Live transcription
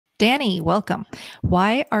Danny, welcome.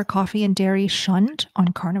 Why are coffee and dairy shunned on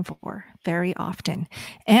carnivore very often?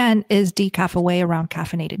 And is decaf a way around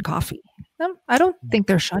caffeinated coffee? I don't think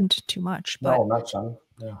they're shunned too much, but No, not China.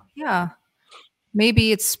 Yeah. yeah,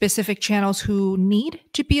 maybe it's specific channels who need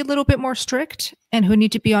to be a little bit more strict and who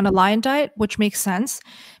need to be on a lion diet, which makes sense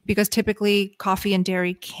because typically coffee and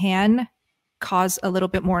dairy can cause a little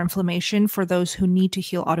bit more inflammation for those who need to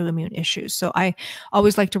heal autoimmune issues. So I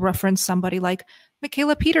always like to reference somebody like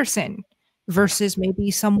Michaela Peterson versus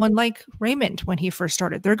maybe someone like Raymond when he first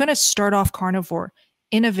started. They're going to start off carnivore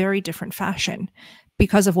in a very different fashion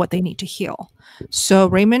because of what they need to heal. So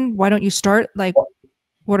Raymond, why don't you start? Like,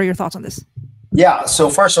 what are your thoughts on this? Yeah.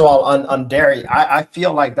 So first of all, on dairy, I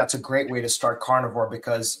feel like that's a great way to start carnivore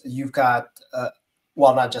because you've got,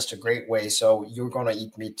 well, not just a great way. So you're going to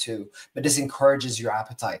eat meat too, but this encourages your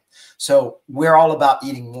appetite. So we're all about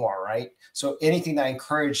eating more, right? So anything that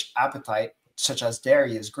encourages appetite, such as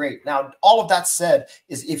dairy, is great. Now, all of that said,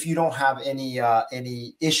 is if you don't have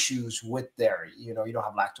any issues with dairy, you know, you don't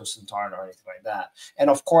have lactose intolerant or anything like that. And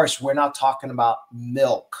of course, we're not talking about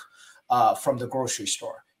milk from the grocery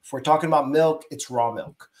store. If we're talking about milk, it's raw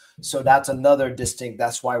milk. So that's another distinct.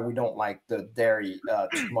 That's why we don't like the dairy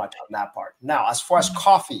too much on that part. Now, as far as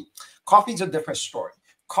coffee, coffee is a different story.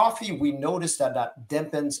 Coffee, we notice that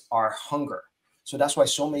dampens our hunger. So that's why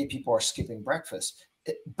so many people are skipping breakfast.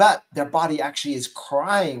 But their body actually is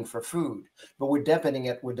crying for food, but we're dampening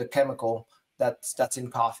it with the chemical that's in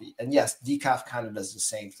coffee. And yes, decaf kind of does the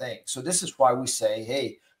same thing. So this is why we say,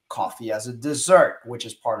 hey, coffee as a dessert, which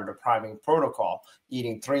is part of the priming protocol,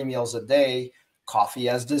 eating 3 meals a day, coffee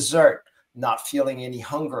as dessert, not feeling any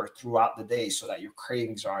hunger throughout the day so that your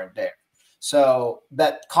cravings aren't there. So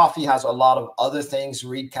that coffee has a lot of other things.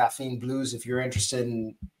 Read Caffeine Blues if you're interested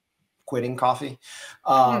in quitting coffee.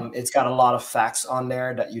 It's got a lot of facts on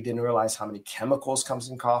there that you didn't realize how many chemicals comes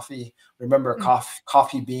in coffee. Remember,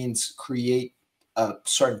 coffee beans create a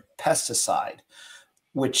certain pesticide,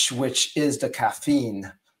 which is the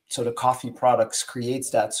caffeine. So the coffee products creates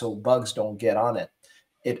that so bugs don't get on it.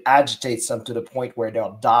 It agitates them to the point where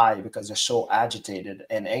they'll die because they're so agitated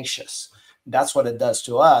and anxious. That's what it does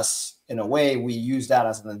to us. In a way, we use that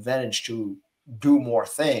as an advantage to do more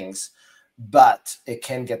things, but it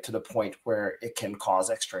can get to the point where it can cause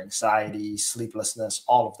extra anxiety, sleeplessness,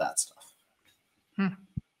 all of that stuff.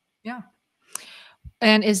 Yeah.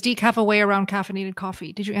 And is decaf a way around caffeinated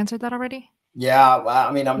coffee? Did you answer that already? Yeah, well,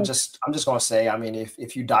 I mean, I'm just going to say, I mean,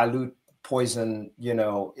 if you dilute poison, you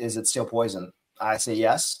know, is it still poison? I say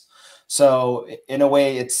yes. So in a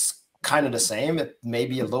way, it's kind of the same. It may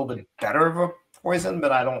be a little bit better of a poison,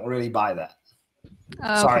 but I don't really buy that.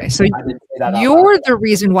 Okay, so I didn't say that you're the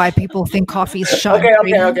reason why people think coffee is shunned.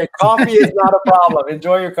 Okay. Coffee is not a problem.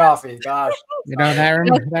 Enjoy your coffee. Gosh. You know,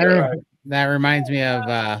 that reminds me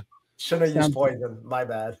of should have used poison. My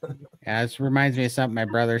bad. Yeah, this reminds me of something my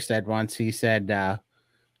brother said once. He said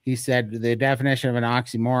the definition of an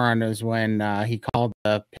oxymoron is when he called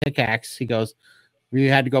the pickaxe. He goes, "We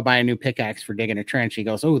had to go buy a new pickaxe for digging a trench." He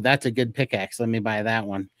goes, "Oh, that's a good pickaxe. Let me buy that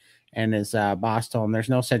one." And his boss told him, "There's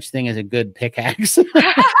no such thing as a good pickaxe." That's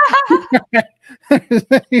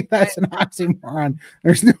an oxymoron.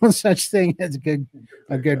 There's no such thing as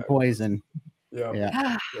a good poison.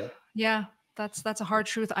 Yeah. That's a hard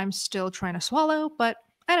truth I'm still trying to swallow, but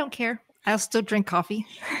I don't care. I'll still drink coffee.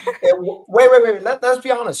 Wait. Let's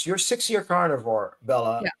be honest. You're 6-year carnivore,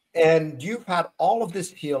 Bella, and you've had all of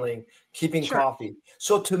this healing, keeping coffee.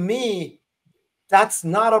 So to me, that's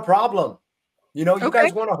not a problem. You know, you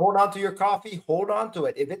guys want to hold on to your coffee, hold on to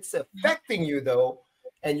it. If it's affecting you though,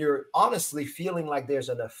 and you're honestly feeling like there's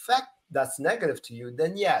an effect that's negative to you,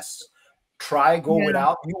 then yes, go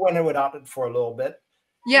without. You went without it for a little bit.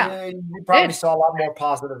 Yeah, you probably saw a lot more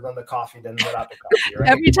positive on the coffee than without the coffee, right?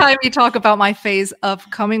 Every time you talk about my phase of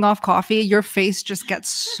coming off coffee, your face just gets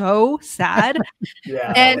so sad.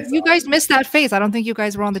 And you guys missed that phase. I don't think you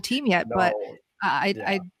guys were on the team yet, but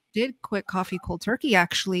I did quit coffee cold turkey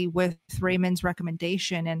actually with Raymond's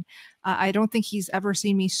recommendation, and I don't think he's ever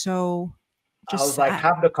seen me so. I was like,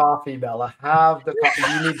 have the coffee, Bella. Have the coffee.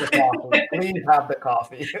 You need the coffee. Please have the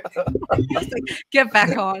coffee. Get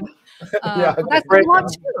back on. That's what I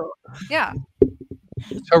want too. Yeah.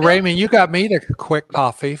 So Raymond, you got me to quit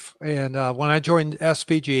coffee, and when I joined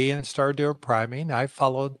SBG and started doing priming, I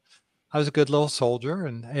was a good little soldier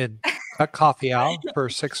and cut coffee out for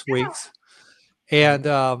 6 weeks, and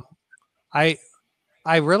I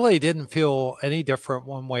really didn't feel any different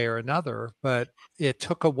one way or another, but it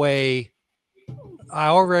took away. I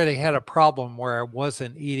already had a problem where I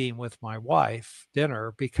wasn't eating with my wife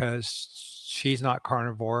dinner because she's not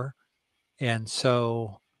carnivore. And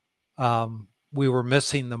so we were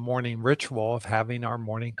missing the morning ritual of having our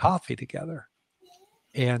morning coffee together.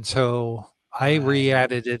 And so I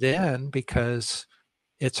re-added it in because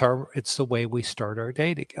it's the way we start our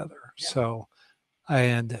day together. Yeah. So,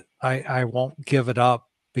 and I won't give it up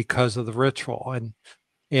because of the ritual.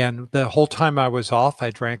 And the whole time I was off,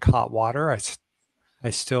 I drank hot water. I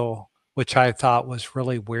still, which I thought was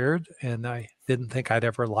really weird, and I didn't think I'd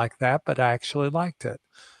ever like that, but I actually liked it.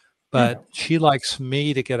 But she likes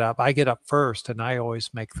me to get up. I get up first, and I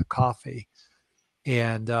always make the coffee.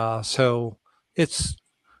 And so it's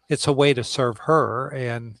a way to serve her,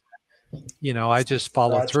 and I just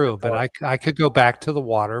follow through. But I could go back to the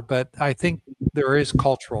water, but I think there is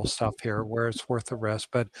cultural stuff here where it's worth the risk.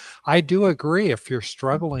 But I do agree, if you're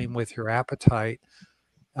struggling with your appetite,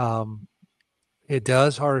 it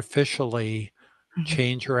does artificially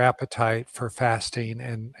change your appetite for fasting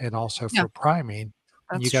and also for priming.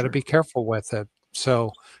 And you got to be careful with it.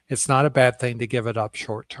 So it's not a bad thing to give it up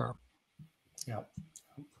short term. Yeah.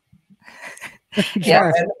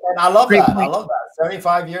 Yeah, and I love that. I love that.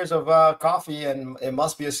 75 years of coffee, and it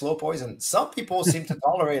must be a slow poison. Some people seem to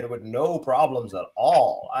tolerate it with no problems at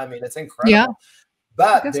all. I mean, it's incredible. Yeah.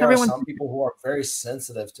 But there are some people who are very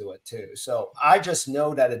sensitive to it too. So I just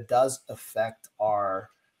know that it does affect our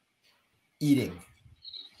eating.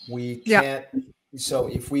 We can't. So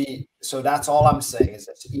so that's all I'm saying is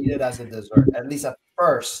just eat it as a dessert. At least at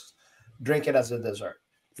first, drink it as a dessert.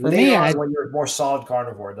 Later on, when you're more solid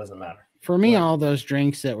carnivore, it doesn't matter. For me, all those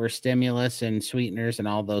drinks that were stimulus and sweeteners and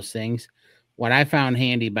all those things, what I found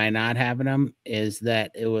handy by not having them is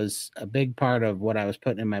that it was a big part of what I was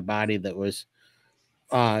putting in my body that was,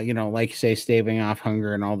 like you say, staving off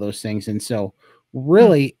hunger and all those things. And so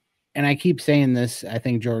really, and I keep saying this, I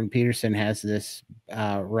think Jordan Peterson has this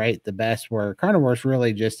right the best, where carnivore is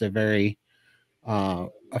really just a very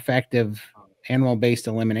effective animal-based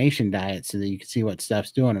elimination diet so that you can see what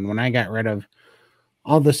stuff's doing. And when I got rid of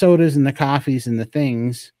all the sodas and the coffees and the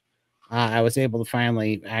things, I was able to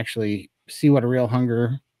finally actually see what a real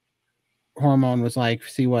hunger hormone was like,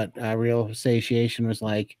 see what real satiation was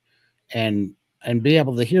like, and be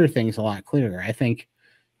able to hear things a lot clearer. I think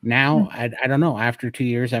now, I don't know, after 2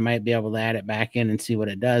 years, I might be able to add it back in and see what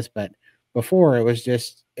it does. But before, it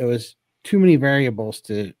was too many variables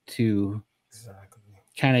to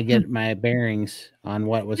kind of get my bearings on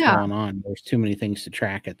what was going on. There's too many things to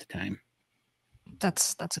track at the time.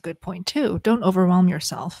 That's a good point too. Don't overwhelm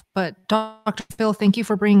yourself. But Dr. Phil, thank you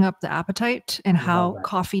for bringing up the appetite and how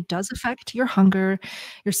coffee does affect your hunger,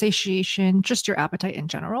 your satiation, just your appetite in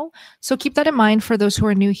general. So keep that in mind for those who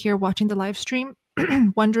are new here watching the live stream,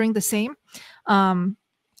 wondering the same.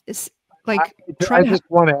 It's like I just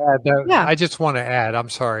want to add that. Yeah. I just want to add, I'm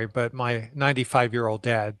sorry, but my 95-year-old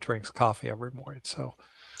dad drinks coffee every morning. So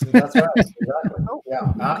that's right. Exactly.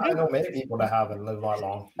 Yeah. I know many people that haven't lived that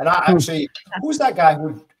long. And I actually, who's that guy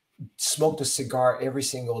who smoked a cigar every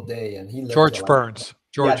single day? And he lived George Burns.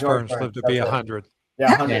 George Burns lived to be 100.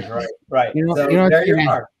 Yeah, 100. Right. You know, so there you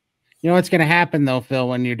are. You know what's going to happen though, Phil?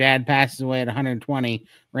 When your dad passes away at 120,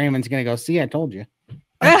 Raymond's going to go, "See, I told you."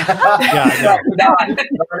 There you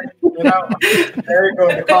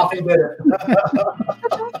go. The coffee did it.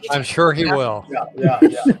 I'm sure he will. Yeah.